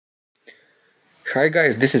Hi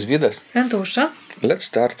guys, this is Vidas. And Ausra. Let's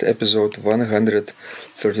start episode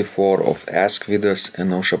 134 of Ask Vidas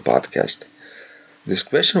and Ausra podcast. This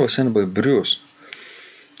question was sent by Bruce,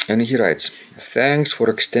 and he writes, "Thanks for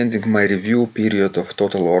extending my review period of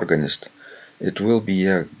Total Organist. It will be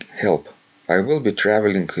a help. I will be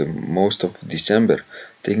traveling most of December,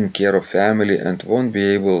 taking care of family, and won't be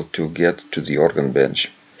able to get to the organ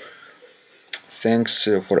bench. Thanks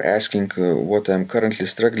for asking what I'm currently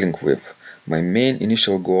struggling with. My main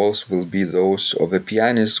initial goals will be those of a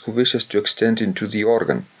pianist who wishes to extend into the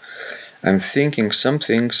organ. I'm thinking some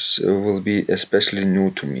things will be especially new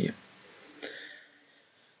to me.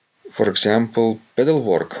 For example, pedal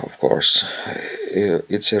work, of course.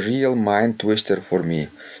 It's a real mind twister for me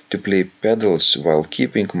to play pedals while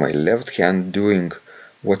keeping my left hand doing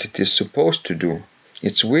what it is supposed to do.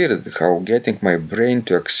 It's weird how getting my brain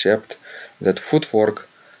to accept that footwork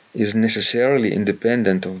is necessarily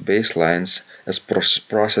independent of bass lines as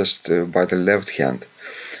processed by the left hand.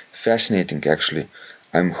 Fascinating, actually.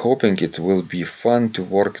 I'm hoping it will be fun to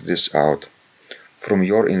work this out. From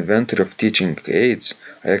your inventory of teaching aids,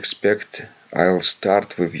 I expect I'll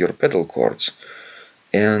start with your pedal chords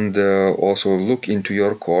and also look into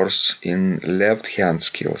your course in left hand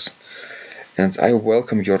skills. And I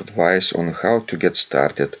welcome your advice on how to get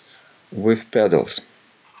started with pedals.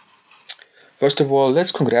 First of all,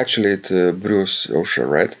 let's congratulate Bruce Ausra,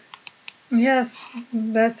 right? Yes,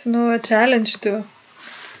 that's a challenge to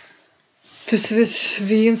switch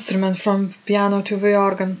the instrument from piano to the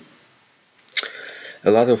organ.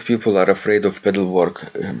 A lot of people are afraid of pedal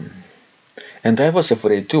work. And I was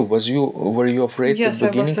afraid too. Were you afraid Yes, at the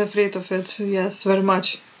beginning? I was afraid of it. Yes, very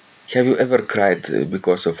much. Have you ever cried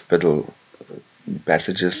because of pedal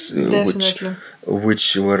passages Definitely.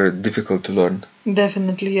 which were difficult to learn?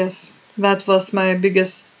 Definitely, yes. That was my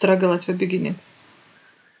biggest struggle at the beginning.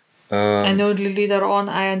 And only later on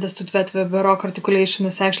I understood that the baroque articulation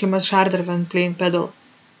is actually much harder than playing pedal.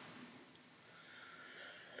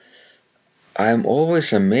 I'm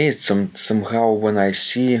always amazed somehow when I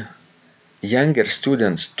see younger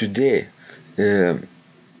students today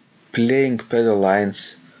playing pedal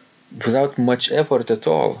lines without much effort at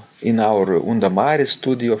all. In our Undamari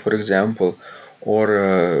studio, for example, or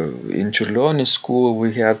in Čiurlionis school,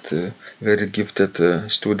 we had very gifted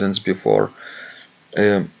students before.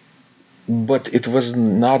 But it was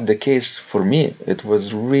not the case for me. It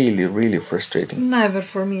was really, really frustrating. Never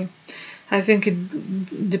for me. I think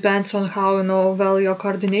it depends on how well your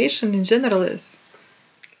coordination in general is.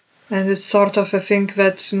 And it's sort of a thing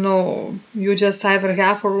that you just either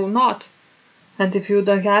have or not. And if you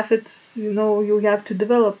don't have it, you have to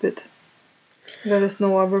develop it. There is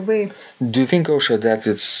no other way. Do you think, Osha, that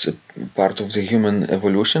it's part of the human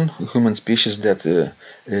evolution, human species, that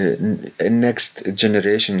a next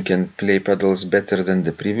generation can play pedals better than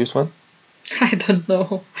the previous one? I don't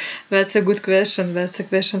know. That's a good question. That's a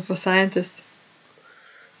question for scientists.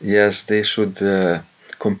 Yes, they should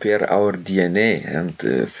compare our DNA and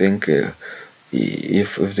think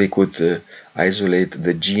if they could isolate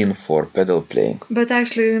the gene for pedal playing. But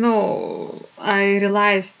actually, I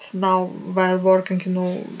realized now while working,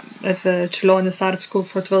 at the Čiurlionis Art School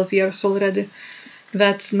for 12 years already,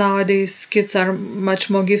 that nowadays kids are much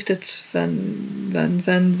more gifted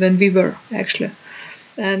than we were actually,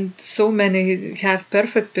 and so many have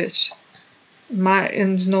perfect pitch. In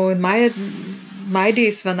my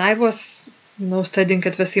days when I was studying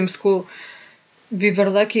at the same school, we were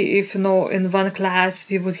lucky if in one class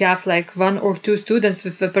we would have like one or two students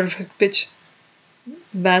with the perfect pitch.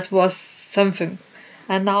 That was something.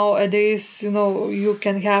 And nowadays, you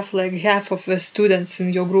can have like half of the students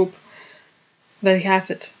in your group that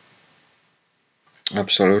have it.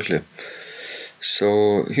 Absolutely.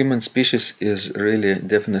 So human species is really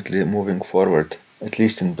definitely moving forward, at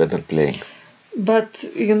least in pedal playing. But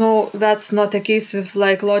that's not the case with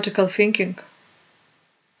like logical thinking.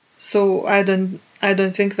 So I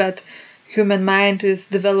don't think that human mind is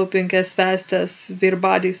developing as fast as their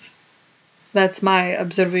bodies. That's my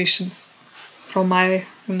observation from my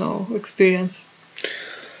experience.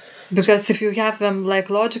 Because if you have them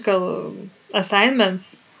like logical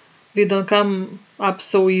assignments, we don't come up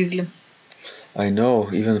so easily. I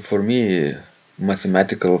know, even for me,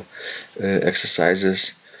 mathematical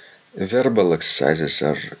exercises, verbal exercises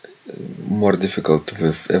are more difficult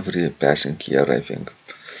with every passing year, I think.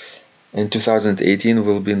 And 2018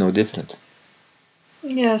 will be no different.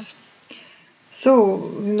 Yes. So,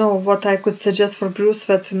 what I could suggest for Bruce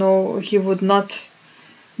that, he would not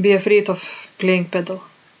be afraid of playing pedal.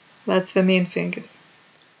 That's the main thing is.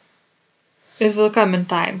 It will come in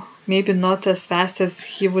time. Maybe not as fast as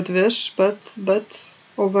he would wish, but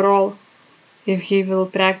overall If he will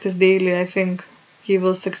practice daily, I think he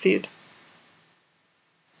will succeed.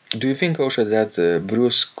 Do you think also that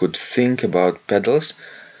Bruce could think about pedals,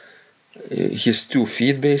 his 2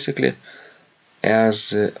 feet basically,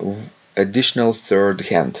 as additional third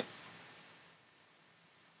hand?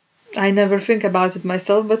 I never think about it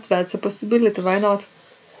myself, but that's a possibility. Why not?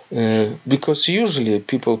 Because usually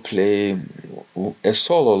people play a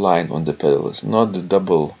solo line on the pedals, not the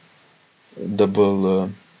double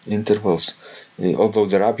intervals. Although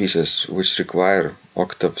there are pieces which require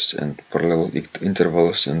octaves and parallel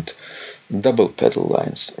intervals and double pedal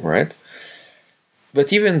lines, right?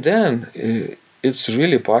 But even then, it's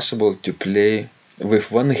really possible to play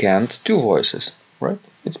with one hand 2 voices, right?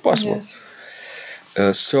 It's possible.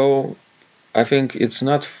 Yes. So I think it's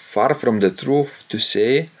not far from the truth to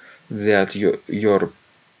say that your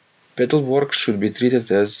pedal work should be treated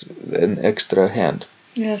as an extra hand.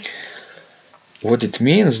 Yes. What it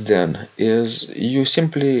means then is you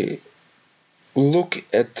simply look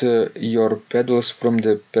at your pedals from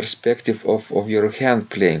the perspective of your hand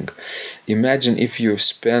playing. Imagine if you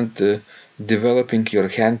spent developing your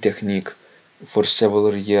hand technique for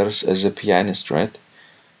several years as a pianist, right?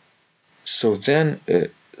 So then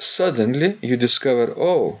suddenly you discover,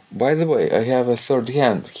 oh, by the way, I have a third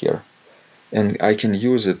hand here and I can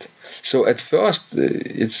use it. So at first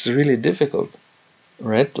it's really difficult,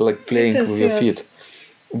 right? Like playing It with is, your yes. feet.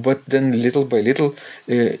 But then little by little,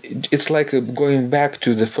 it's like going back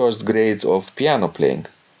to the first grade of piano playing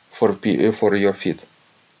for your feet.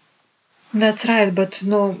 That's right, but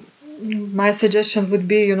no, my suggestion would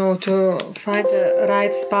be, to find a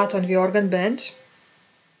right spot on the organ bench,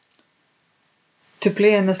 to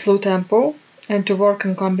play in a slow tempo, and to work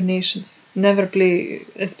in combinations. Never play,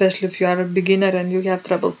 especially if you are a beginner and you have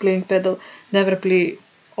trouble playing pedal, never play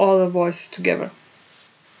all the voices together,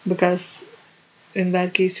 because in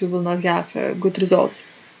that case you will not have good results.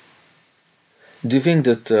 Do you think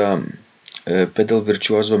that pedal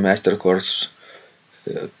virtuoso master course,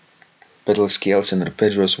 uh, pedal scales and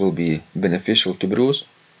arpeggios will be beneficial to Bruce?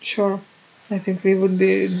 Sure, I think we would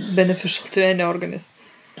be beneficial to any organist.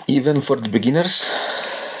 Even for the beginners?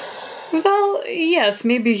 Well, yes,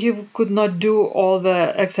 maybe he could not do all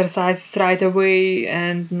the exercises right away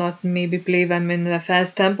and not maybe play them in a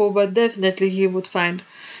fast tempo, but definitely he would find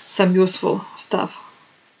some useful stuff.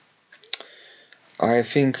 I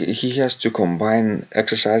think he has to combine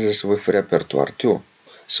exercises with repertoire too.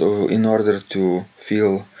 So, in order to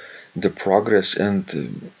feel the progress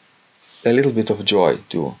and a little bit of joy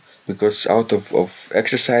too, because out of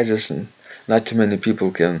exercises, not too many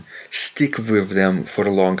people can stick with them for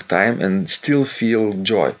a long time and still feel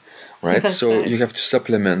joy, right? That's So, right. you have to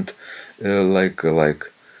supplement like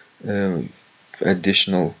uh,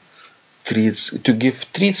 additional treats to give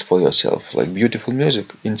treats for yourself, like beautiful music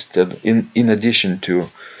instead in addition to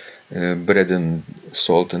bread and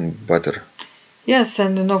salt and butter. Yes,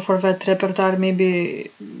 and for that repertoire,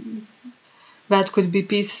 maybe that could be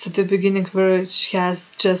pieces at the beginning which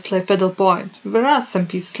has just like pedal point. There are some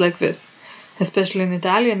pieces like this, especially in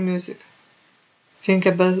Italian music. Think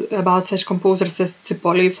about such composers as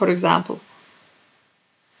Cipolla, for example.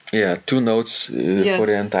 Yeah, 2 notes for the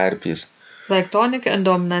Yes, entire piece. like tonic and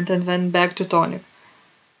dominant, and then back to tonic.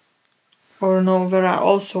 Or no, there are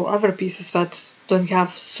also other pieces that don't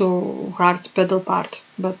have so hard pedal part,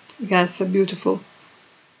 but has a beautiful,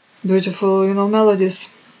 beautiful, melodies.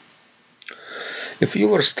 If you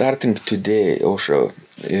were starting today, also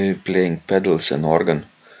playing pedals and organ,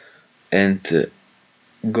 and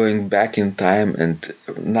going back in time, and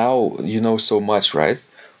now you know so much, right?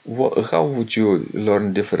 How would you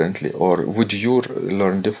learn differently, or would you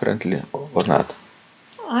learn differently or not?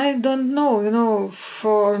 I don't know,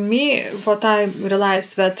 for me, what I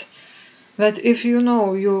realized that if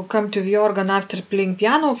you come to the organ after playing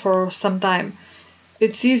piano for some time,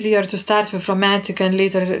 it's easier to start with romantic and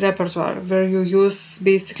later repertoire, where you use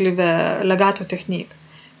basically the legato technique,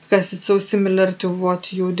 because it's so similar to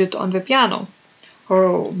what you did on the piano,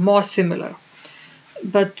 or more similar.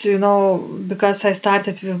 But because I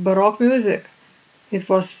started with Baroque music, it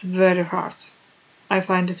was very hard. I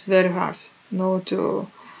find it very hard,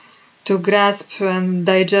 to grasp and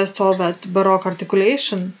digest all that Baroque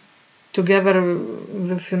articulation together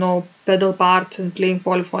with pedal part and playing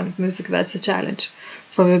polyphonic music. That's a challenge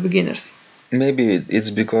for the beginners. Maybe it's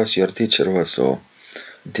because your teacher was so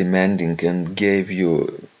demanding and gave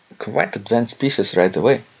you quite advanced pieces right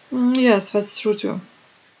away. Yes, that's true too.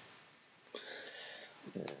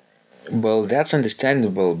 Well, that's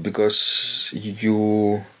understandable because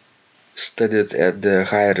you studied at the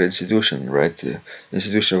higher institution, right?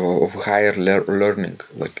 Institution of higher learning,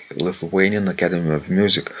 like Lithuanian Academy of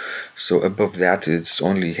Music. So above that, it's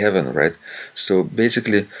only heaven, right? So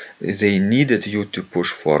basically, they needed you to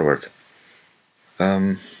push forward.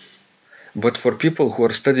 But for people who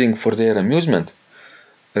are studying for their amusement,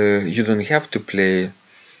 you don't have to play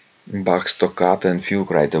Bach's toccata and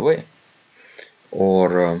fugue right away,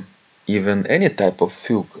 or even any type of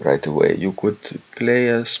fugue right away. You could play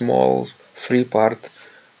a small three-part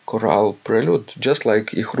chorale prelude, just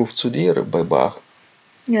like Ich ruf zu dir by Bach.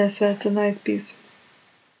 Yes, that's a nice piece.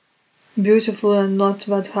 Beautiful and not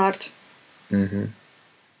that hard.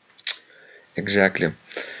 Exactly.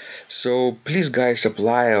 So please, guys,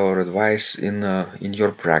 apply our advice in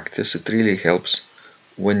your practice. It really helps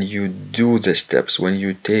when you do the steps, when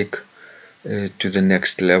you take to the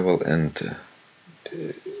next level and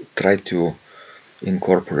try to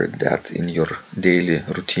incorporate that in your daily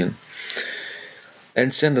routine.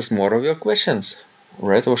 And send us more of your questions,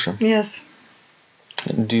 right, Osha? Yes.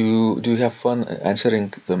 Do you have fun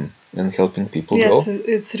answering them and helping people Yes, grow?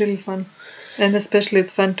 it's really fun. And especially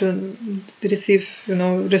it's fun to receive,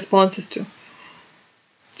 responses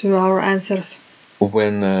to our answers.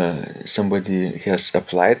 When somebody has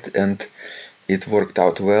applied and it worked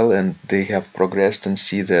out well and they have progressed and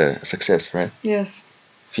see the success, right? Yes,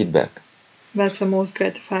 Feedback. that's the most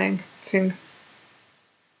gratifying thing.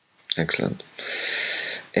 Excellent.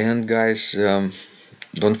 And guys,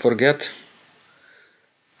 don't forget,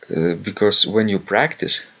 because when you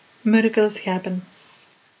practice, Miracles happen.